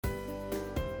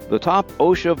the top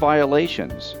OSHA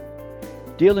violations,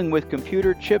 dealing with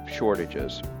computer chip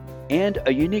shortages, and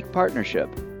a unique partnership.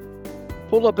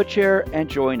 Pull up a chair and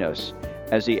join us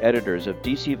as the editors of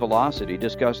DC Velocity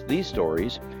discuss these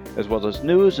stories, as well as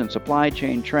news and supply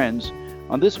chain trends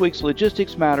on this week's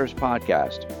Logistics Matters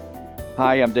podcast.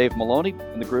 Hi, I'm Dave Maloney,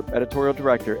 and the Group Editorial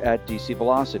Director at DC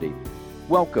Velocity.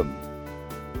 Welcome.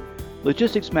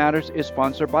 Logistics Matters is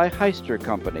sponsored by Hyster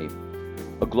Company,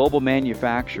 a global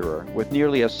manufacturer with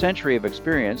nearly a century of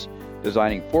experience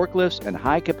designing forklifts and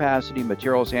high-capacity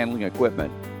materials handling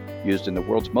equipment used in the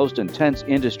world's most intense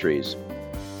industries.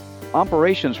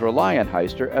 Operations rely on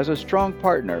Hyster as a strong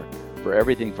partner for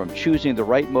everything from choosing the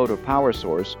right motive power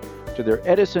source to their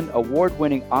Edison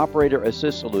award-winning operator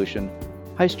assist solution,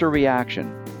 Hyster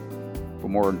Reaction. For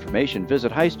more information,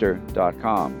 visit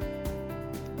hyster.com.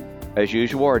 As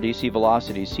usual, our DC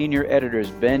Velocity senior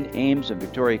editors Ben Ames and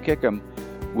Victoria Kickham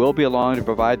will be along to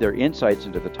provide their insights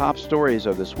into the top stories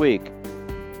of this week.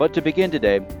 But to begin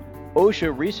today,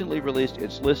 OSHA recently released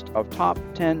its list of top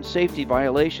 10 safety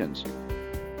violations.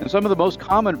 And some of the most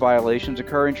common violations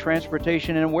occur in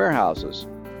transportation and warehouses.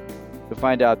 To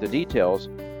find out the details,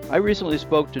 I recently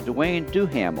spoke to Duane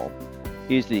Duhamel.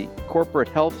 He's the Corporate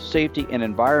Health, Safety, and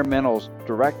Environmental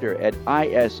Director at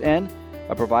ISN,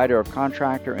 a provider of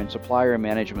contractor and supplier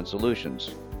management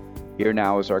solutions. Here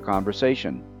now is our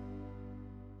conversation.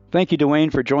 Thank you,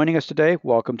 Duane, for joining us today.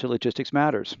 Welcome to Logistics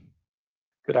Matters.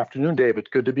 Good afternoon, David.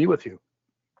 Good to be with you.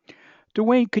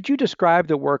 Duane, could you describe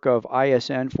the work of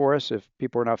ISN for us if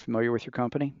people are not familiar with your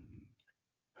company?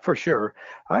 For sure.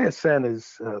 ISN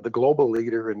is the global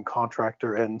leader in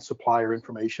contractor and supplier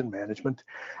information management.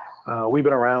 We've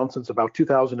been around since about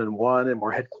 2001, and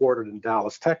we're headquartered in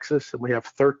Dallas, Texas, and we have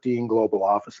 13 global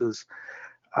offices.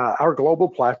 Our global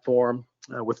platform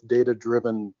with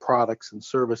data-driven products and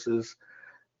services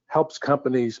helps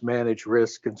companies manage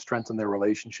risk and strengthen their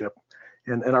relationship.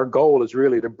 And our goal is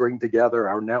really to bring together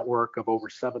our network of over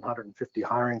 750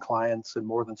 hiring clients and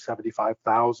more than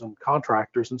 75,000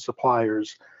 contractors and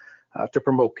suppliers to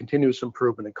promote continuous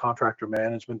improvement in contractor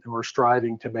management. And we're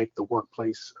striving to make the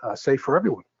workplace safe for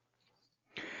everyone.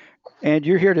 And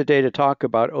you're here today to talk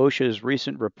about OSHA's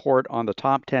recent report on the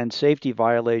top 10 safety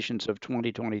violations of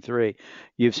 2023.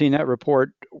 You've seen that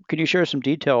report. Can you share some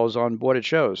details on what it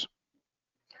shows?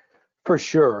 For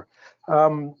sure.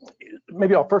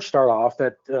 Maybe I'll first start off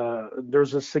that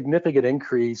there's a significant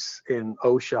increase in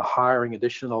OSHA hiring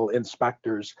additional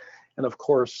inspectors. And of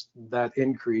course, that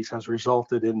increase has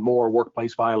resulted in more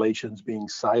workplace violations being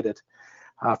cited.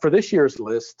 For this year's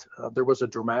list, there was a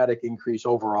dramatic increase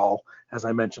overall, as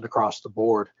I mentioned, across the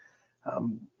board.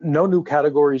 No new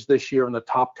categories this year on the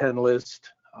top 10 list.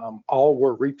 All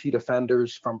were repeat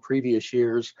offenders from previous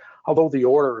years, although the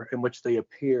order in which they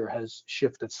appear has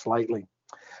shifted slightly.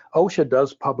 OSHA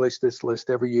does publish this list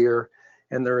every year,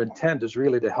 and their intent is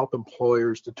really to help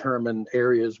employers determine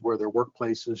areas where their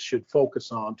workplaces should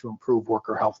focus on to improve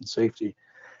worker health and safety.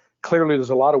 Clearly, there's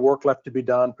a lot of work left to be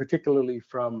done, particularly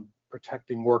from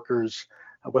protecting workers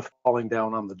with falling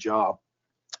down on the job.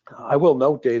 I will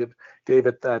note, David,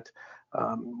 that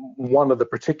one of the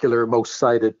particular most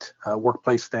cited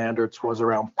workplace standards was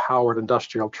around powered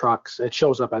industrial trucks. It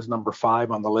shows up as number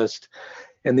 5 on the list.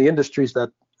 And the industries that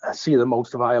see the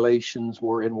most violations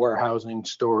were in warehousing,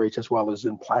 storage, as well as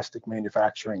in plastic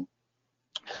manufacturing.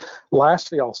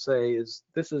 Lastly, I'll say is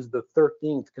this is the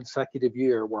 13th consecutive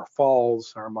year where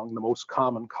falls are among the most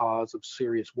common cause of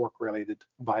serious work-related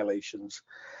violations.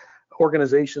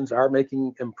 Organizations are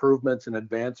making improvements and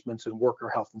advancements in worker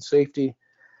health and safety.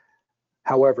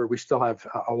 However, we still have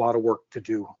a lot of work to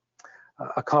do.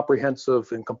 A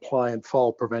comprehensive and compliant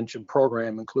fall prevention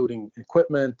program, including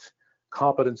equipment,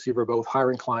 competency for both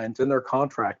hiring clients and their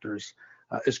contractors,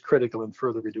 is critical in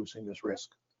further reducing this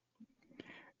risk.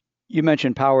 You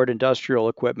mentioned powered industrial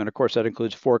equipment. Of course, that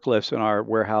includes forklifts in our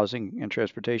warehousing and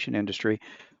transportation industry.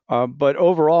 But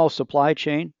overall, supply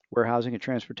chain, warehousing and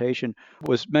transportation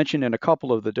was mentioned in a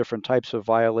couple of the different types of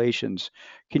violations.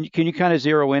 Can you kind of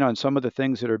zero in on some of the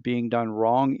things that are being done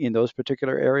wrong in those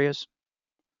particular areas?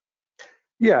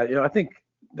 Yeah, I think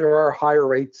there are higher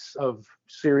rates of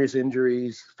serious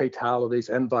injuries, fatalities,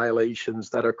 and violations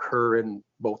that occur in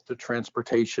both the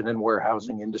transportation and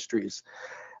warehousing industries.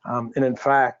 And in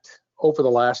fact, over the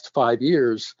last 5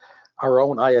 years, our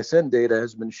own ISN data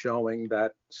has been showing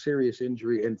that serious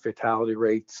injury and fatality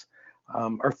rates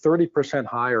are 30%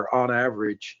 higher on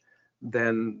average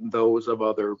than those of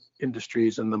other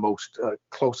industries and the most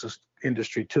closest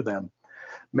industry to them.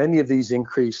 Many of these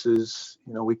increases,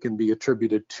 we can be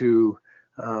attributed to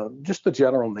just the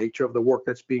general nature of the work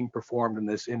that's being performed in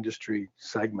this industry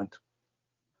segment.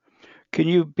 Can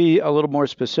you be a little more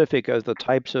specific as the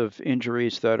types of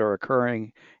injuries that are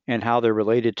occurring and how they're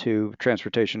related to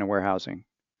transportation and warehousing?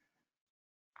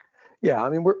 Yeah, I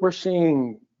mean, we're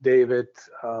seeing, David,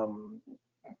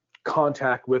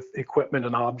 contact with equipment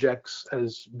and objects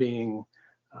as being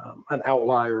an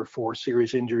outlier for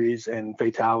serious injuries and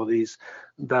fatalities.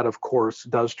 That, of course,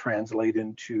 does translate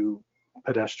into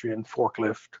pedestrian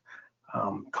forklift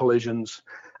collisions.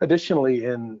 Additionally,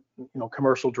 in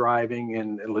commercial driving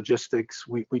and logistics,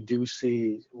 we do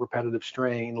see repetitive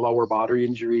strain, lower body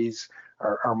injuries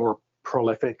are more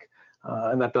prolific,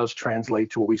 and that does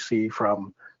translate to what we see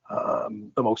from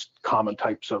the most common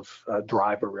types of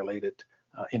driver-related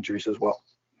injuries as well.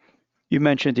 You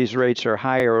mentioned these rates are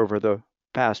higher over the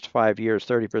past 5 years,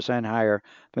 30% higher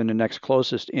than the next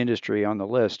closest industry on the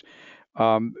list.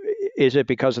 Um, is it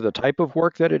because of the type of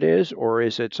work that it is, or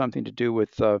is it something to do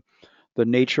with the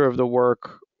nature of the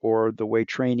work or the way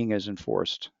training is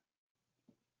enforced?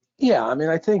 Yeah, I mean,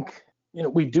 I think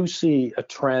we do see a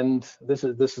trend. This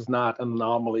is not an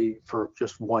anomaly for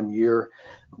just 1 year.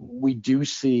 We do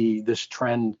see this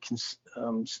trend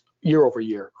year over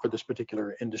year for this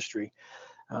particular industry.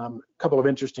 A couple of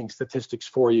interesting statistics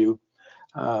for you.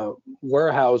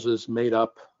 Warehouses made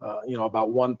up, about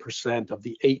 1% of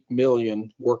the 8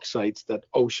 million work sites that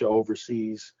OSHA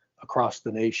oversees across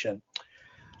the nation.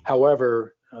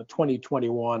 However,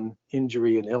 2021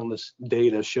 injury and illness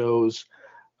data shows,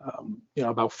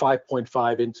 about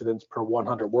 5.5 incidents per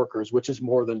 100 workers, which is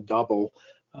more than double,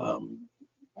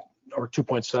 or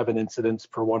 2.7 incidents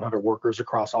per 100 workers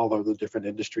across all of the different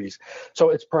industries. So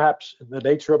it's perhaps the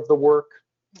nature of the work.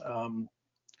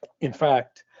 In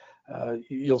fact,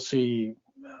 you'll see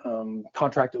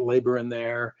contracted labor in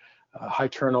there, high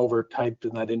turnover type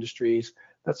in that industries.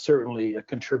 That's certainly a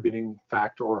contributing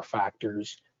factor or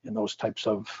factors in those types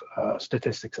of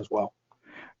statistics as well.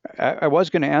 I was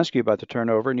going to ask you about the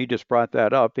turnover, and you just brought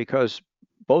that up because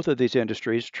both of these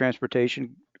industries,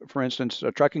 transportation, for instance,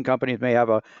 trucking companies may have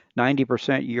a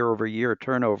 90% year over year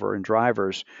turnover in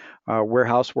drivers.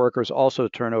 Warehouse workers also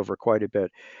turn over quite a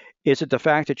bit. Is it the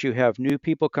fact that you have new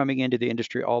people coming into the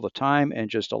industry all the time and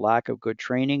just a lack of good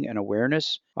training and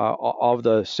awareness of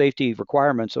the safety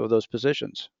requirements of those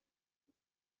positions?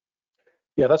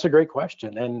 Yeah, that's a great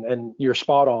question, and you're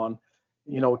spot on.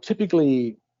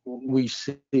 Typically we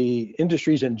see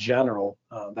industries in general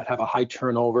that have a high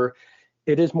turnover.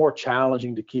 It is more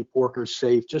challenging to keep workers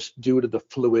safe just due to the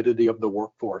fluidity of the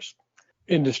workforce.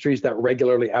 Industries that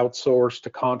regularly outsource to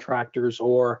contractors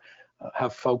or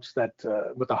have folks that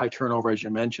with a high turnover, as you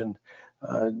mentioned,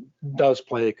 does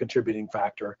play a contributing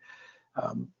factor.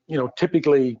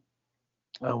 Typically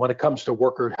when it comes to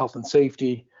worker health and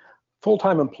safety,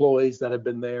 full-time employees that have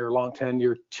been there long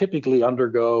tenure typically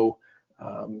undergo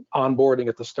onboarding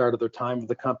at the start of their time with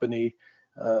the company,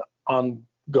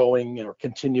 ongoing or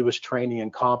continuous training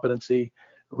and competency,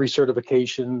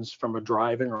 recertifications from a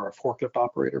driving or a forklift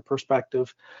operator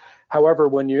perspective. However,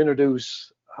 when you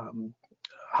introduce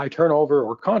high turnover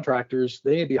or contractors,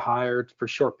 they may be hired for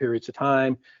short periods of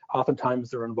time.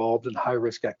 Oftentimes they're involved in high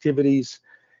risk activities,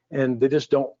 and they just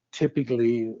don't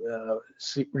typically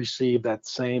receive that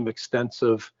same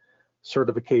extensive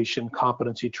certification,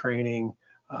 competency training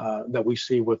that we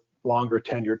see with longer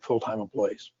tenured full-time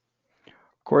employees.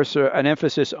 Of course, an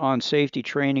emphasis on safety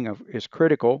training is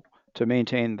critical to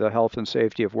maintain the health and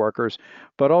safety of workers,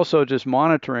 but also just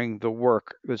monitoring the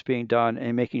work that's being done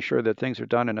and making sure that things are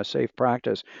done in a safe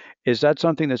practice. Is that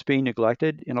something that's being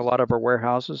neglected in a lot of our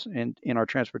warehouses and in our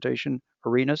transportation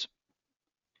arenas?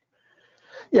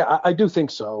 Yeah, I do think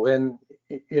so. And,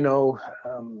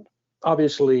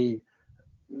 obviously,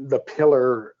 the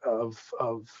pillar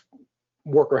of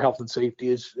worker health and safety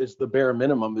is the bare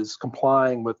minimum, is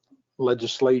complying with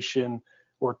legislation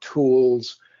or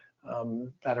tools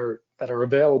that are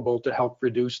available to help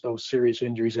reduce those serious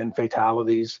injuries and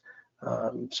fatalities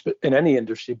in any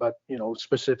industry, but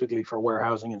specifically for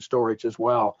warehousing and storage as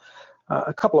well.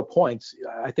 A couple of points.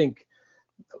 I think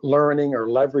learning or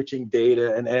leveraging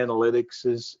data and analytics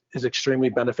is extremely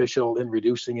beneficial in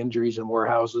reducing injuries in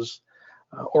warehouses.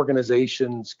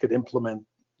 Organizations could implement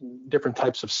different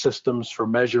types of systems for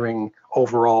measuring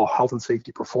overall health and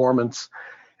safety performance,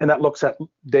 and that looks at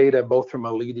data both from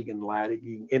a leading and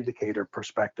lagging indicator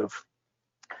perspective.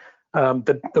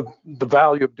 The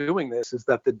value of doing this is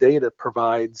that the data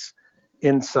provides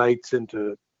insights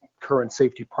into current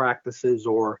safety practices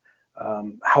or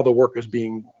how the work is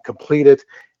being completed,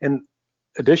 and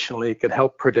additionally, it can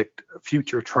help predict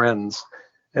future trends,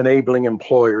 enabling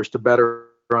employers to better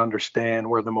understand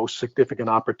where the most significant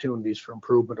opportunities for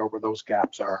improvement over those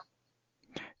gaps are.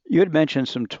 You had mentioned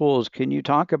some tools. Can you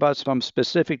talk about some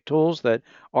specific tools that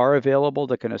are available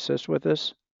that can assist with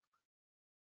this?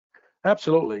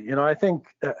 Absolutely. I think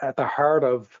at the heart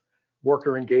of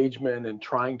worker engagement and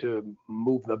trying to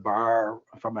move the bar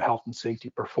from a health and safety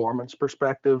performance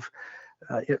perspective,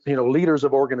 leaders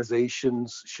of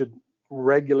organizations should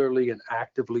regularly and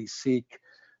actively seek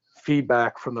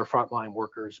feedback from their frontline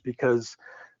workers, because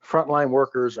frontline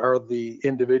workers are the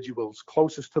individuals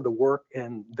closest to the work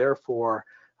and therefore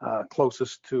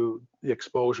closest to the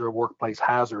exposure of workplace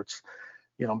hazards.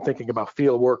 I'm thinking about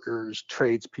field workers,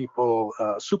 tradespeople,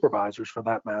 supervisors for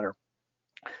that matter.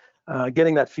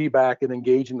 Getting that feedback and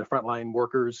engaging the frontline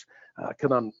workers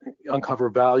can uncover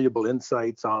valuable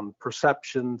insights on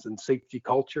perceptions and safety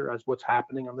culture as what's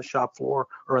happening on the shop floor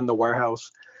or in the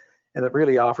warehouse. And it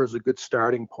really offers a good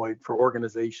starting point for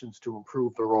organizations to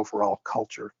improve their overall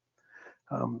culture.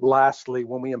 Lastly,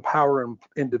 when we empower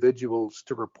individuals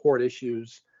to report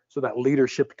issues so that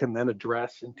leadership can then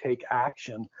address and take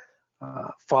action,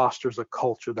 fosters a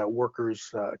culture that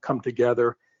workers come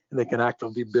together and they can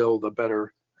actively build a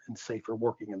better and safer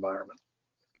working environment.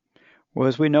 Well,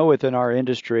 as we know within our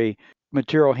industry,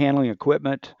 material handling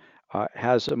equipment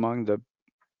has among the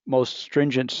most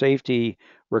stringent safety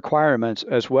requirements,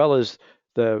 as well as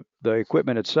the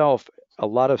equipment itself. A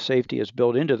lot of safety is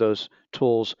built into those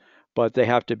tools, but they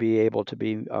have to be able to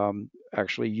be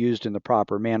actually used in the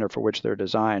proper manner for which they're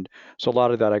designed. So a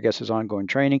lot of that, I guess, is ongoing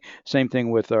training. Same thing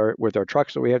with our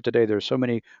trucks that we have today. There's so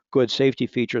many good safety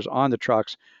features on the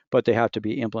trucks, but they have to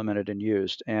be implemented and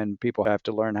used, and people have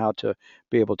to learn how to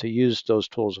be able to use those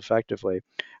tools effectively.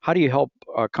 How do you help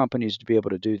companies to be able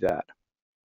to do that?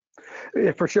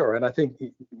 Yeah, for sure. And I think,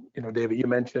 David, you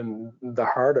mentioned the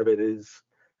heart of it is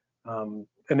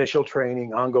initial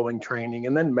training, ongoing training,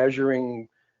 and then measuring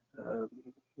uh,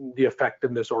 the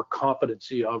effectiveness or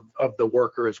competency of the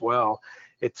worker as well.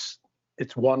 It's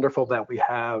wonderful that we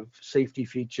have safety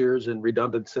features and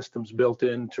redundant systems built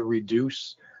in to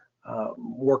reduce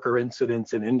worker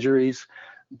incidents and injuries,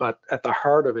 but at the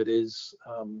heart of it is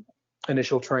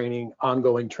initial training,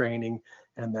 ongoing training,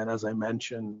 and then, as I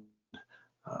mentioned,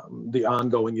 the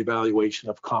ongoing evaluation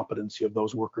of competency of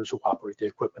those workers who operate the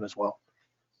equipment as well.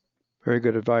 Very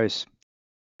good advice.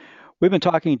 We've been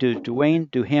talking to Duane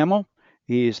Duhamel.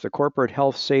 He's the Corporate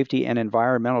Health, Safety, and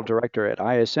Environmental Director at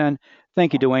ISN.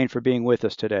 Thank you, Duane, for being with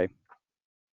us today.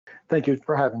 Thank you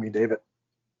for having me, David.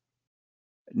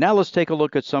 Now let's take a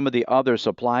look at some of the other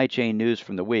supply chain news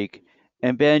from the week.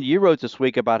 And Ben, you wrote this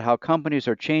week about how companies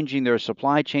are changing their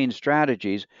supply chain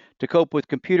strategies to cope with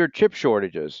computer chip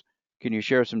shortages. Can you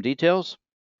share some details?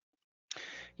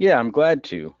 Yeah, I'm glad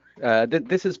to.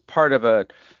 This is part of a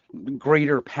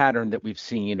greater pattern that we've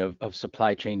seen of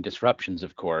supply chain disruptions,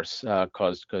 of course,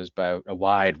 caused by a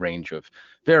wide range of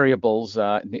variables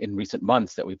in recent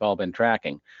months that we've all been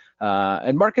tracking.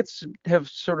 And markets have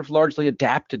sort of largely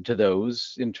adapted to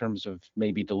those in terms of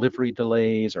maybe delivery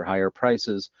delays or higher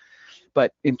prices.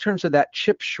 But in terms of that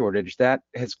chip shortage, that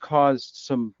has caused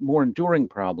some more enduring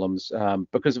problems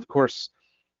because, of course,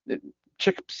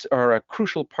 chips are a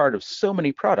crucial part of so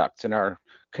many products in our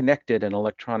connected and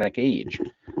electronic age.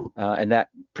 And that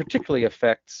particularly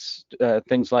affects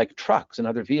things like trucks and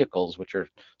other vehicles, which are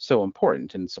so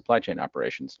important in supply chain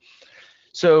operations.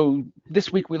 So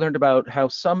this week we learned about how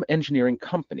some engineering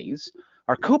companies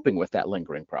are coping with that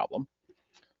lingering problem.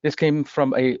 This came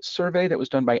from a survey that was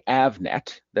done by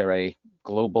Avnet. They're a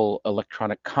global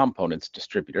electronic components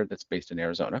distributor that's based in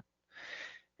Arizona.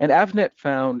 And Avnet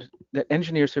found that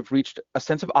engineers have reached a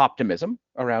sense of optimism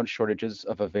around shortages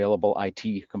of available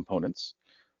IT components.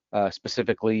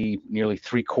 Specifically, nearly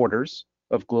 3/4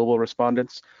 of global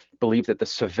respondents believe that the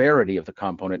severity of the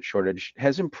component shortage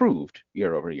has improved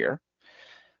year over year.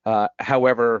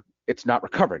 However, it's not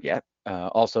recovered yet.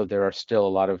 Also, there are still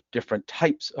a lot of different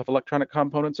types of electronic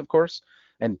components, of course,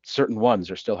 and certain ones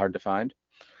are still hard to find.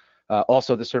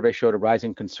 Also, the survey showed a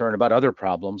rising concern about other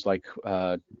problems like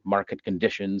market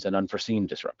conditions and unforeseen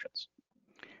disruptions.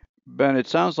 Ben, it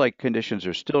sounds like conditions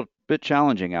are still a bit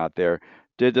challenging out there.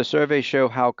 Did the survey show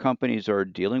how companies are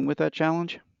dealing with that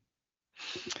challenge?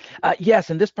 Yes,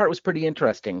 and this part was pretty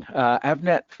interesting.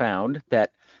 Avnet found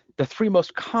that the three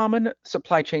most common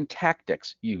supply chain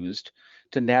tactics used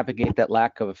to navigate that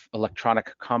lack of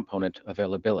electronic component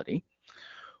availability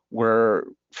were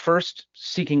first,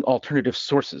 seeking alternative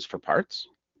sources for parts,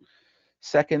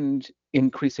 second,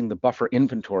 increasing the buffer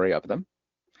inventory of them,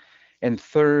 and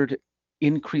third,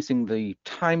 increasing the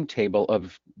timetable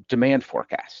of demand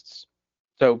forecasts.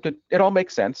 So it all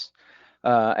makes sense.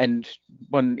 And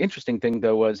one interesting thing,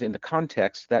 though, was in the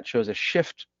context that shows a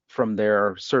shift from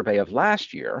their survey of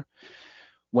last year,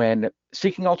 when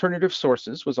seeking alternative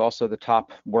sources was also the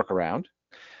top workaround.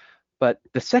 But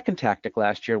the second tactic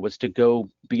last year was to go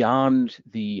beyond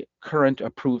the current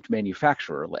approved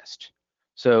manufacturer list.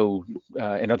 So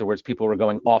in other words, people were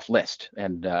going off list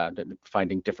and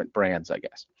finding different brands, I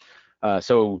guess.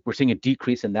 So we're seeing a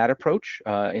decrease in that approach.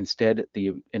 Instead,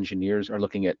 the engineers are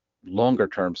looking at longer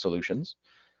term solutions,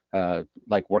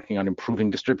 like working on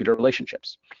improving distributor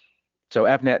relationships. So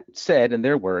Avnet said in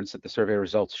their words that the survey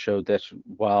results showed that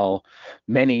while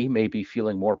many may be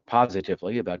feeling more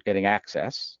positively about getting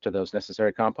access to those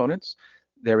necessary components,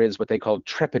 there is what they call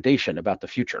trepidation about the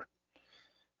future.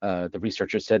 The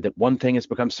researchers said that one thing has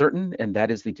become certain, and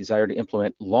that is the desire to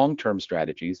implement long-term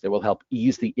strategies that will help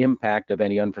ease the impact of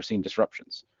any unforeseen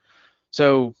disruptions.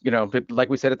 So, like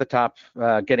we said at the top,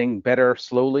 getting better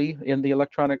slowly in the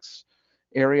electronics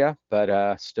area,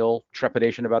 but still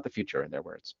trepidation about the future, in their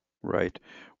words. Right.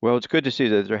 Well, it's good to see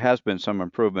that there has been some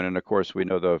improvement. And of course, we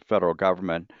know the federal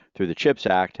government, through the CHIPS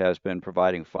Act, has been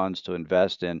providing funds to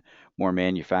invest in more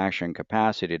manufacturing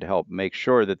capacity to help make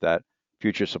sure that that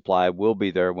future supply will be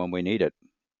there when we need it.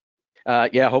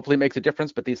 Yeah, hopefully it makes a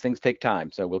difference, but these things take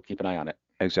time. So we'll keep an eye on it.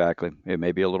 Exactly. It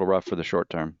may be a little rough for the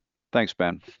short term. Thanks,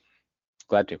 Ben.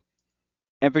 Glad to.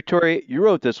 And Victoria, you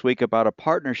wrote this week about a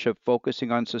partnership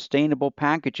focusing on sustainable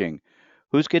packaging.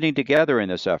 Who's getting together in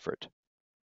this effort?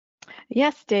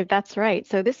 Yes, Dave, that's right.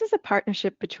 So this is a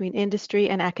partnership between industry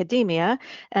and academia.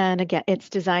 And again, it's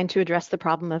designed to address the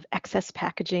problem of excess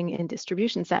packaging in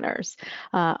distribution centers.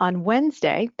 On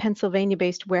Wednesday,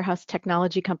 Pennsylvania-based warehouse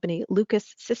technology company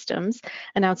Lucas Systems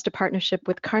announced a partnership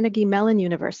with Carnegie Mellon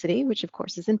University, which of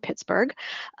course is in Pittsburgh.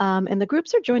 And the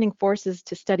groups are joining forces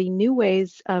to study new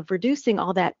ways of reducing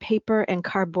all that paper and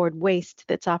cardboard waste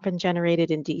that's often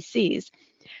generated in DCs.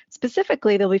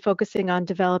 Specifically, they'll be focusing on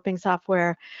developing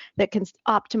software that can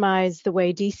optimize the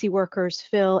way DC workers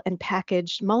fill and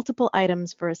package multiple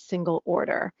items for a single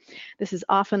order. This is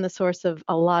often the source of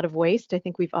a lot of waste. I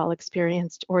think we've all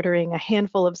experienced ordering a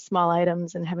handful of small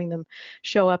items and having them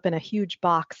show up in a huge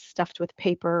box stuffed with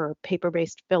paper or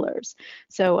paper-based fillers.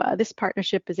 So this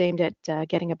partnership is aimed at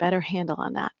getting a better handle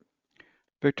on that.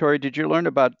 Victoria, did you learn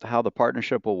about how the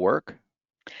partnership will work?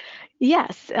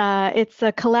 Yes, it's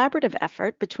a collaborative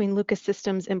effort between Lucas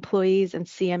Systems employees and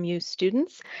CMU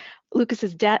students.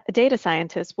 Lucas's data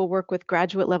scientists will work with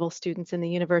graduate level students in the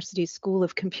university's School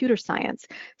of Computer Science,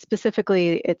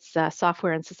 specifically its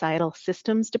Software and Societal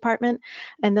Systems department,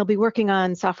 and they'll be working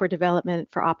on software development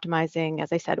for optimizing,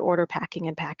 as I said, order packing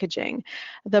and packaging.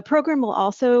 The program will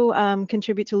also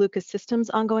contribute to Lucas Systems'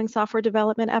 ongoing software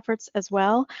development efforts as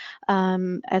well.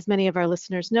 As many of our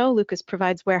listeners know, Lucas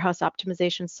provides warehouse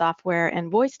optimization software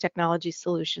and voice technology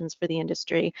solutions for the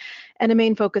industry, and a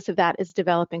main focus of that is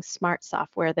developing smart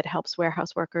software that helps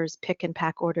warehouse workers pick and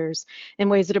pack orders in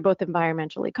ways that are both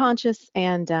environmentally conscious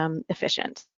and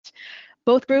efficient.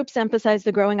 Both groups emphasize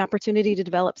the growing opportunity to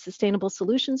develop sustainable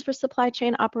solutions for supply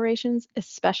chain operations,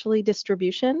 especially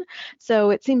distribution.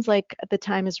 So it seems like the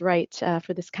time is right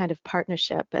for this kind of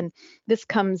partnership. And this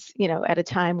comes, at a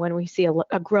time when we see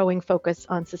a growing focus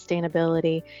on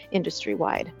sustainability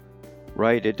industry-wide.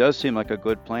 Right. It does seem like a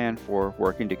good plan for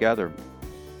working together.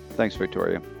 Thanks,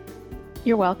 Victoria.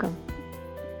 You're welcome.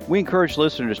 We encourage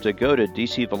listeners to go to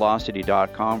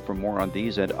dcvelocity.com for more on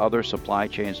these and other supply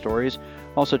chain stories.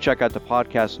 Also, check out the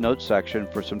podcast notes section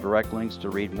for some direct links to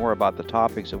read more about the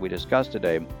topics that we discussed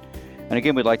today. And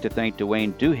again, we'd like to thank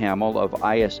Duane Duhamel of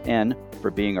ISN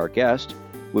for being our guest.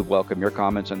 We welcome your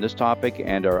comments on this topic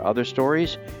and our other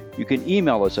stories. You can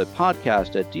email us at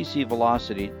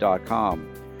podcast@dcvelocity.com.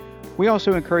 We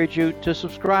also encourage you to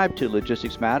subscribe to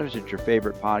Logistics Matters at your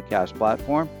favorite podcast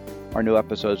platform. Our new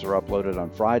episodes are uploaded on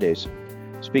Fridays.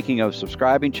 Speaking of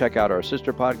subscribing, check out our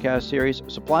sister podcast series,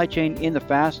 Supply Chain in the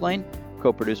Fast Lane,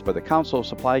 co-produced by the Council of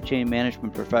Supply Chain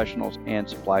Management Professionals and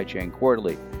Supply Chain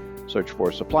Quarterly. Search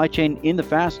for Supply Chain in the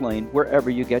Fast Lane wherever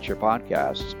you get your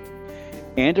podcasts.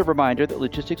 And a reminder that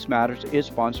Logistics Matters is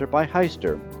sponsored by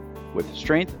Hyster. With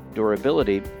strength,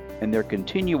 durability, and their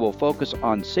continual focus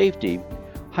on safety,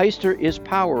 Hyster is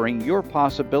powering your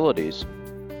possibilities.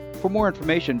 For more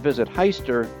information, visit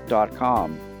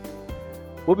hyster.com.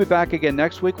 We'll be back again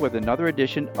next week with another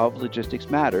edition of Logistics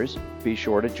Matters. Be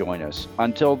sure to join us.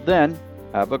 Until then,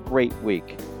 have a great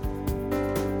week.